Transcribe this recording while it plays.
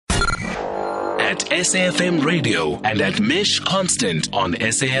at SAFM Radio and at Mish Constant on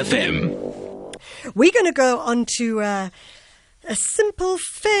SAFM. We're going to go on to a simple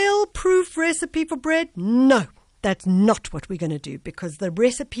fail-proof recipe for bread. No, that's not what we're going to do, because the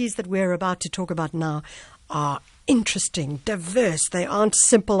recipes that we're about to talk about now are interesting, diverse. They aren't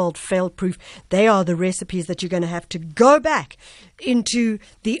simple old fail-proof. They are the recipes that you're going to have to go back into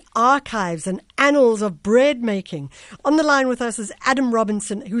the archives and annals of bread making. On the line with us is Adam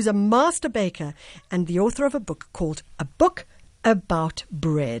Robinson, who's a master baker and the author of a book called A Book About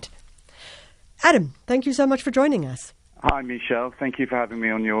Bread. Adam, thank you so much for joining us. Hi, Michelle. Thank you for having me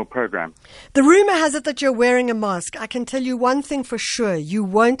on your program. The rumor has it that you're wearing a mask. I can tell you one thing for sure. You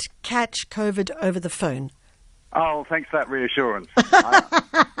won't catch COVID over the phone. Oh, thanks for that reassurance.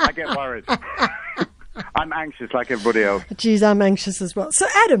 I get worried. I'm anxious like everybody else. Geez, I'm anxious as well. So,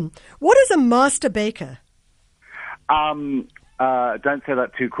 Adam, what is a master baker? Don't say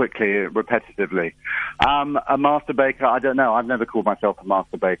that too quickly, repetitively. A master baker, I don't know. I've never called myself a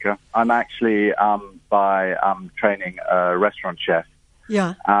master baker. I'm actually, by training, a restaurant chef.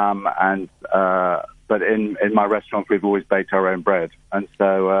 Yeah. But in my restaurant, we've always baked our own bread. And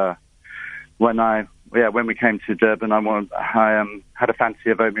so when we came to Durban, I had a fancy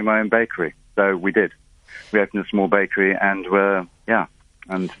of opening my own bakery. So we did. We opened a small bakery, and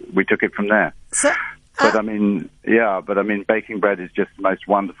we took it from there. So, But baking bread is just the most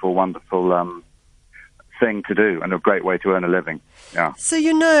wonderful, wonderful thing to do, and a great way to earn a living. Yeah. So,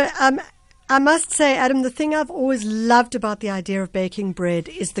 I must say, Adam, the thing I've always loved about the idea of baking bread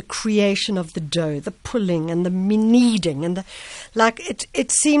is the creation of the dough, the pulling and the kneading, and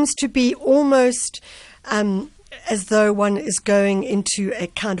it seems to be almost as though one is going into a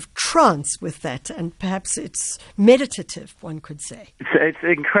kind of trance with that, and perhaps it's meditative, one could say. It's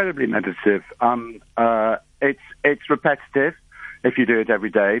incredibly meditative. It's repetitive if you do it every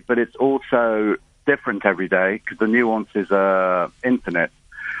day, but it's also different every day because the nuances are infinite.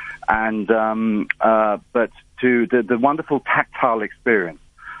 And but to the wonderful tactile experience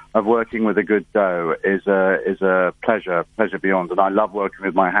of working with a good dough is a pleasure beyond. And I love working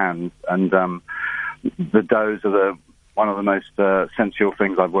with my hands, and the doughs are one of the most sensual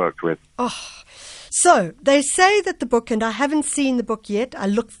things I've worked with. Oh, so they say that the book, and I haven't seen the book yet, I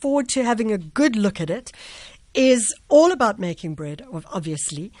look forward to having a good look at it, is all about making bread,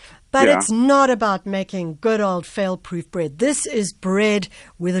 obviously, but It's not about making good old fail-proof bread. This is bread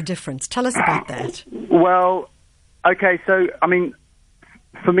with a difference. Tell us about that. Well, okay, so,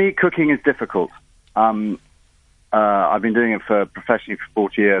 for me, cooking is difficult. I've been doing it professionally for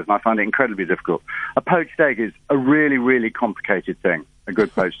 40 years, and I find it incredibly difficult. A poached egg is a really, really complicated thing, a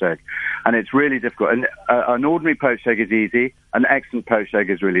good poached egg. And it's really difficult. And an ordinary poached egg is easy. An excellent poached egg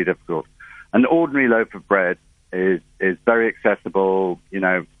is really difficult. An ordinary loaf of bread is very accessible.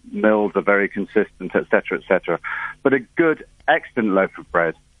 Mills are very consistent, etc., etc. But a good, excellent loaf of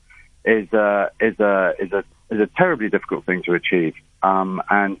bread is a terribly difficult thing to achieve.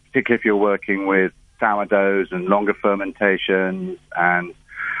 And particularly if you're working with sourdoughs and longer fermentations and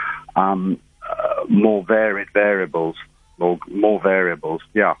more varied variables, or more variables.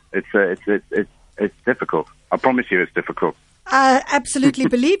 Yeah, it's difficult. I promise you, it's difficult. I absolutely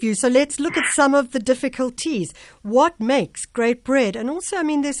believe you. So let's look at some of the difficulties. What makes great bread? And also,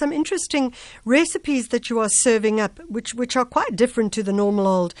 there's some interesting recipes that you are serving up, which are quite different to the normal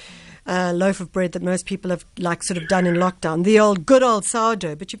old loaf of bread that most people have done in lockdown, the good old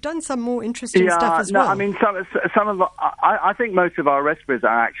sourdough. But you've done some more interesting stuff as well. Some of I think most of our recipes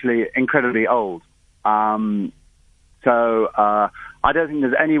are actually incredibly old. So I don't think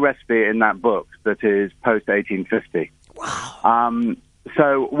there's any recipe in that book that is post 1850. Wow.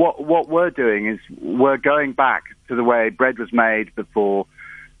 So what we're doing is we're going back to the way bread was made before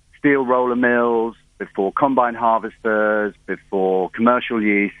steel roller mills, before combine harvesters, before commercial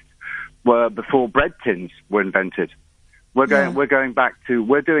yeast, before bread tins were invented. We're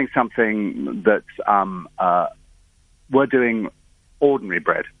doing something that's we're doing ordinary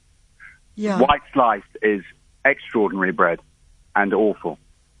bread. Yeah. White sliced is extraordinary bread and awful.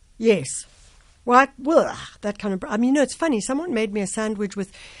 Yes. That kind of bread. It's funny. Someone made me a sandwich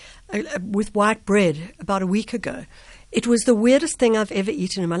with white bread about a week ago. It was the weirdest thing I've ever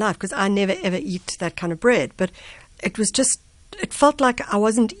eaten in my life, because I never ever eat that kind of bread. But it felt like I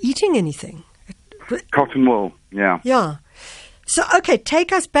wasn't eating anything. Cotton wool, yeah. Yeah. So, okay,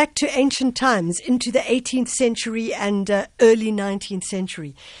 take us back to ancient times, into the 18th century and early 19th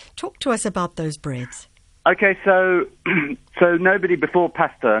century. Talk to us about those breads. Okay, so nobody before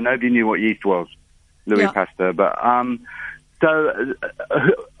Pasteur, nobody knew what yeast was, Louis Pasteur. But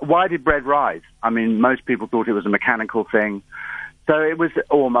why did bread rise? Most people thought it was a mechanical thing, so it was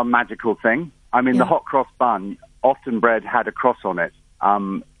a magical thing. I mean, Yeah. the hot cross bun, often bread had a cross on it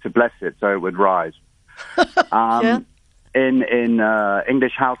to bless it so it would rise. Yeah. In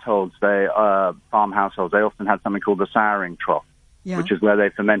English households, farm households, they often had something called the souring trough, Yeah. which is where they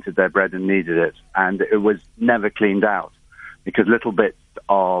fermented their bread and kneaded it. And it was never cleaned out because little bits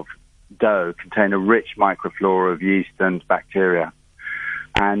of dough contain a rich microflora of yeast and bacteria.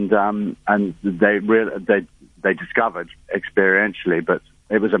 And they discovered experientially, but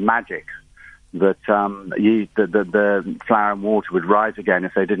it was a magic that the flour and water would rise again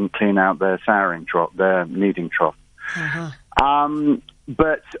if they didn't clean out their souring trough, their kneading trough. Uh-huh.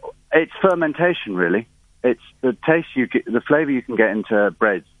 But it's fermentation, really. It's the taste the flavor you can get into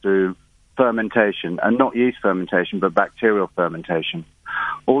breads through fermentation, and not yeast fermentation, but bacterial fermentation.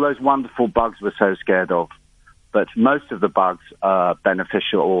 All those wonderful bugs we're so scared of, but most of the bugs are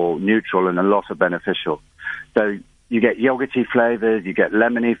beneficial or neutral, and a lot are beneficial. So you get yogurty flavors, you get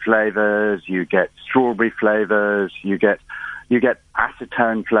lemony flavors, you get strawberry flavors, you get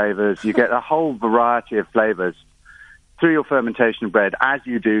acetone flavors, you get a whole variety of flavors through your fermentation of bread, as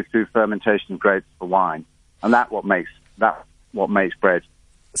you do through fermentation of grapes for wine, and that's what makes bread.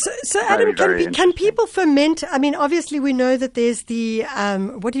 So Adam, very can people ferment? I mean, obviously we know that there's the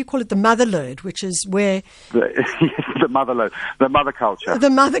what do you call it? The mother load, which is where the mother load, the mother culture. the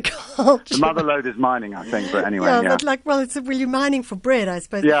mother culture. The mother load is mining, I think, but anyway, Yeah, yeah. but you're mining for bread, I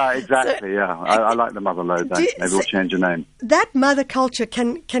suppose. Yeah, exactly. I like the mother load. Maybe we'll change the name. That mother culture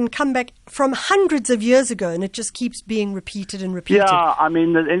can come back from hundreds of years ago, and it just keeps being repeated and repeated. Yeah, I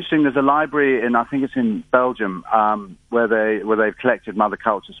mean, interesting. There's a library I think it's in Belgium, where they've collected mother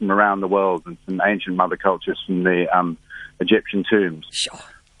cultures from around the world and some ancient mother cultures from the Egyptian tombs. Sure.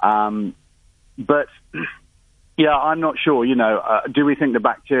 But yeah, I'm not sure. Do we think the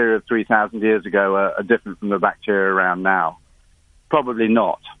bacteria of 3,000 years ago are different from the bacteria around now? Probably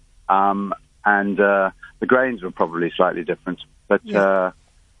not. And the grains were probably slightly different. But I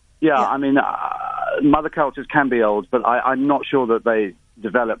mean, mother cultures can be old, but I'm not sure that they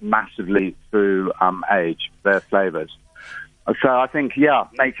develop massively through age, their flavors. So I think,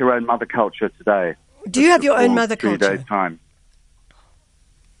 make your own mother culture today. Do you have your own mother 3 culture? days' time.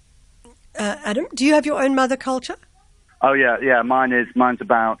 Adam, do you have your own mother culture? Oh, yeah. Mine's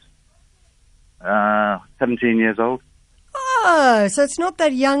about 17 years old. Oh, so it's not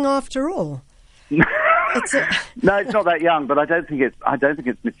that young after all. No, it's not that young, but I don't think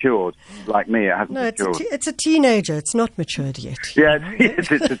it's matured like me. It hasn't matured. It's a teenager. It's not matured yet. Yeah,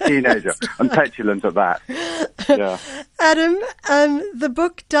 it's a teenager. I'm petulant at that. Yeah. Adam, the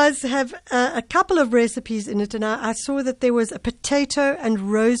book does have a couple of recipes in it, and I saw that there was a potato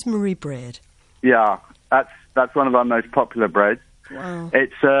and rosemary bread. Yeah, that's one of our most popular breads. Wow.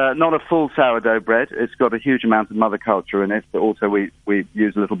 It's not a full sourdough bread. It's got a huge amount of mother culture in it, but also we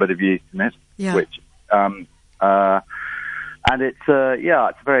use a little bit of yeast in it, which and it's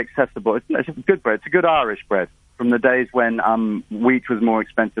very accessible. It's a good bread. It's a good Irish bread from the days when wheat was more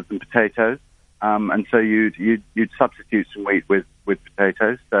expensive than potatoes, and so you'd substitute some wheat with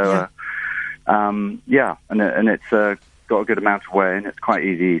potatoes. So and it's got a good amount of whey, and it's quite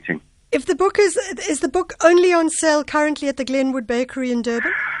easy eating. If the book is the book only on sale currently at the Glenwood Bakery in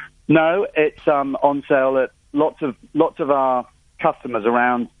Durban? No, it's on sale at lots of our customers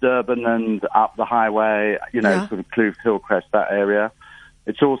around Durban and up the highway, sort of Kloof, Hillcrest, that area.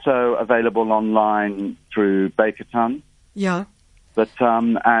 It's also available online through Bakerton. Yeah. But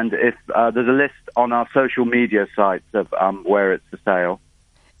and if there's a list on our social media sites of where it's for sale.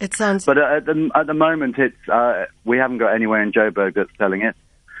 It sounds. But at the moment, it's we haven't got anywhere in Joburg that's selling it.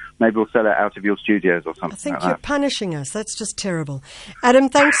 Maybe we'll sell it out of your studios or something. I think like you're that. punishing us. That's just terrible. Adam,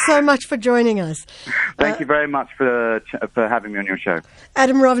 thanks so much for joining us. Thank you very much for having me on your show.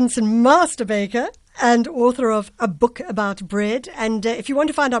 Adam Robinson, master baker and author of a book about bread. And if you want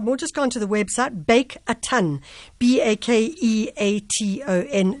to find out more, just go onto the website, Bakeaton,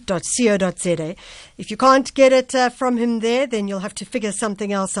 BAKEATON.co.za. If you can't get it from him there, then you'll have to figure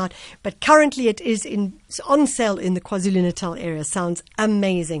something else out. But currently it is on sale in the KwaZulu-Natal area. Sounds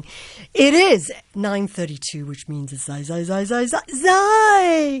amazing. It is 9:32, which means it's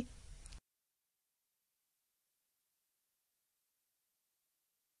zai.